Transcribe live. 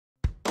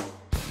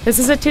This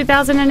is a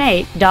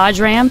 2008 Dodge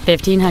Ram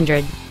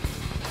 1500.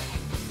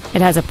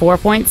 It has a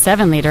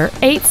 4.7-liter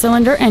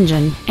 8-cylinder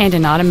engine and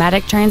an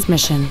automatic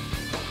transmission.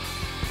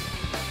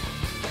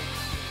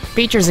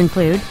 Features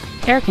include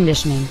air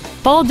conditioning,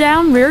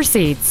 fold-down rear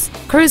seats,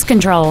 cruise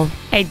control,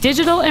 a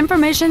digital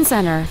information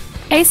center,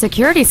 a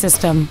security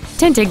system,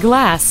 tinted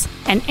glass,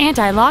 an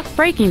anti-lock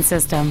braking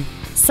system,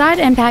 side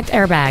impact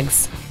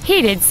airbags,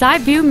 heated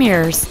side view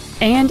mirrors,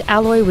 and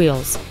alloy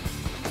wheels.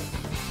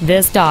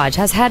 This Dodge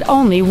has had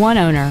only one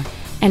owner,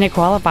 and it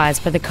qualifies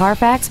for the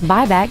Carfax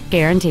buyback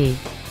guarantee.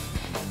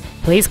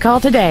 Please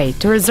call today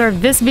to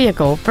reserve this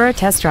vehicle for a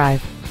test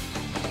drive.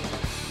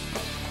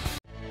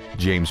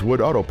 James Wood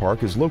Auto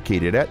Park is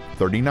located at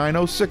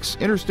 3906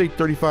 Interstate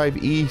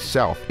 35E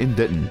South in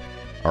Denton.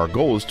 Our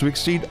goal is to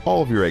exceed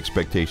all of your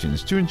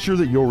expectations to ensure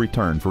that you'll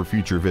return for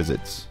future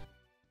visits.